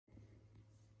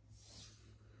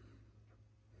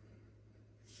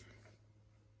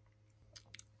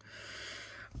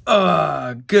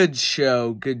Good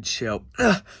show, good show.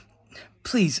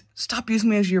 Please, stop using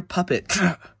me as your puppet.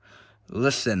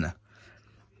 Listen,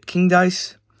 King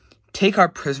Dice, take our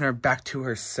prisoner back to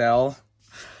her cell.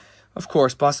 Of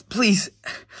course, boss. Please,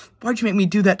 why'd you make me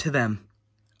do that to them?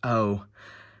 Oh.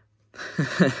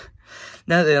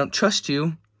 Now that they don't trust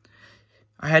you,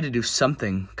 I had to do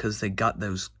something because they got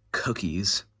those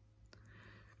cookies.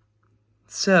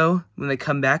 So, when they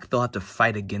come back, they'll have to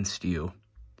fight against you.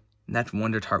 And that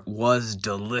Wonder Tart was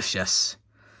delicious.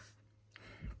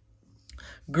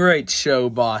 Great show,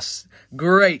 boss.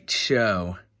 Great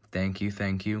show. Thank you,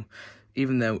 thank you.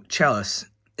 Even though Chalice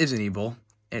isn't evil.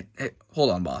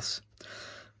 Hold on, boss.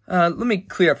 Let me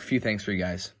clear up a few things for you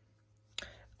guys.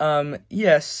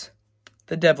 Yes,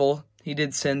 the devil, he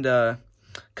did send, Cuphead,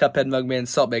 Mugman,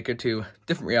 Saltbaker to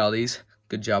different realities.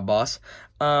 Good job, boss.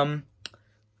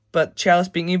 But Chalice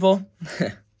being evil?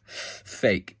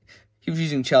 Fake. He was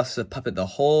using Chalice as a puppet the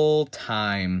whole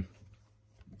time.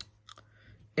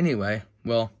 Anyway,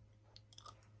 well,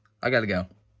 I gotta go.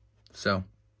 So,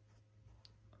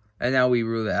 and now we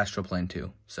rule the astral plane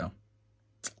too. So,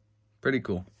 pretty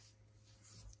cool.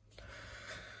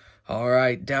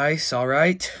 Alright, Dice,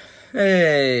 alright.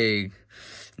 Hey!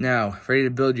 Now, ready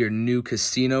to build your new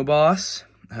casino, boss?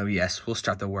 Oh yes, we'll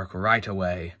start the work right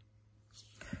away.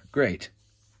 Great.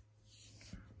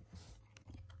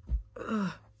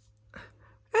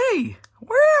 Hey,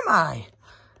 where am I?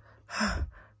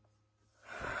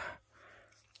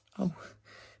 Oh,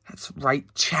 that's right,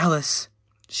 Chalice.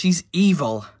 She's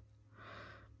evil.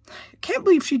 I can't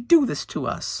believe she'd do this to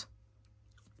us.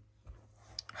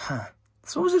 Huh.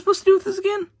 So what was I supposed to do with this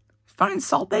again? Find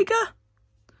Saltbaker?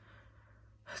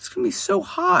 It's gonna be so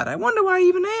hard. I wonder where I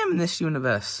even am in this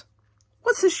universe.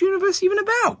 What's this universe even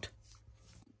about?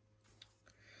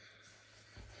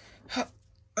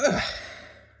 Oh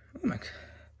my God.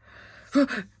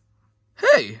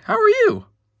 Hey, how are you?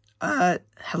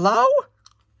 Hello?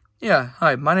 Yeah,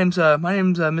 hi, my name's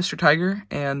Mr. Tiger,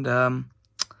 and,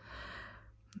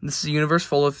 this is a universe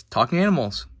full of talking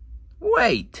animals.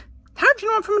 Wait, how'd you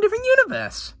know I'm from a different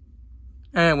universe?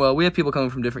 And, well, we have people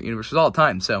coming from different universes all the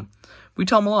time, so we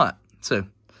tell them a lot. So,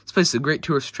 this place is a great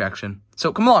tourist attraction.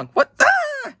 So, come along. What?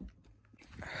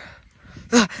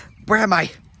 Where am I?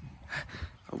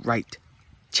 Oh, right.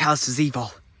 Chalice is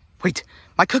evil. Wait,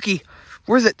 my cookie.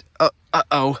 Where's it?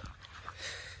 Uh-oh.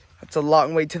 That's a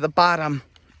long way to the bottom.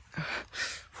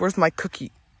 Where's my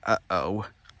cookie? Uh-oh.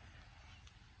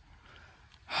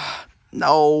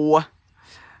 No.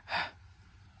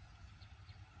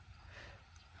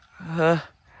 I'll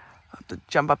have to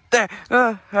jump up there.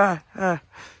 Ah!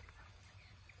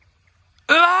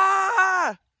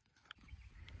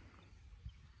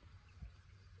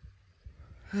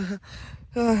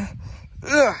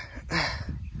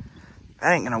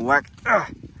 That ain't gonna work. No!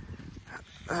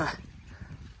 Ah!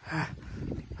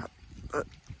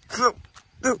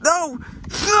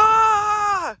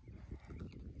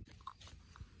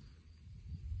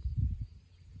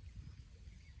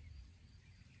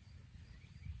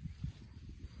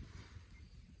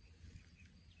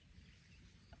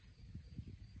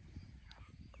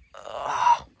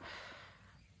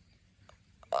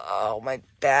 Oh, my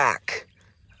back.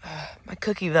 My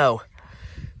cookie, though.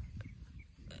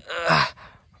 I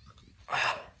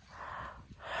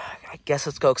guess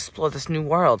let's go explore this new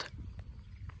world.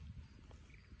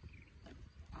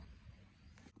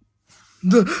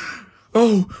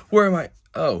 Oh, where am I?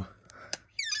 Oh.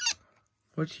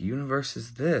 What universe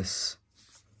is this?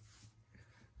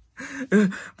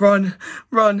 Run,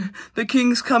 run, the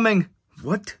king's coming.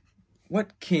 What?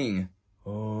 What king?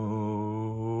 Oh.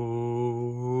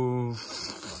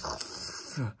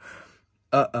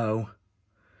 Uh-oh.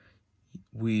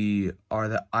 We are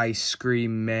the Ice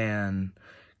Cream Man,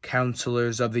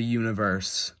 counselors of the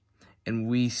universe, and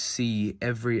we see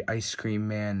every ice cream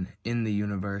man in the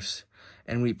universe,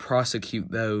 and we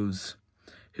prosecute those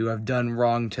who have done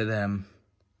wrong to them.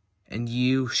 And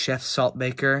you, Chef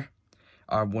Saltbaker,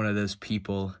 are one of those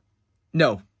people.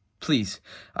 No, please,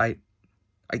 wait,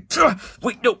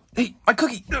 no, hey, my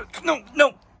cookie, no,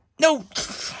 I'll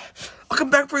come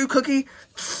back for you, cookie.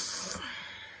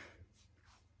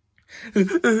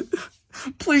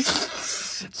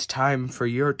 Please, it's time for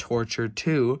your torture,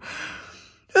 too.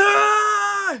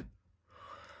 Ah!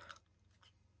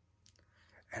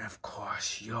 And of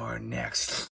course, you're next.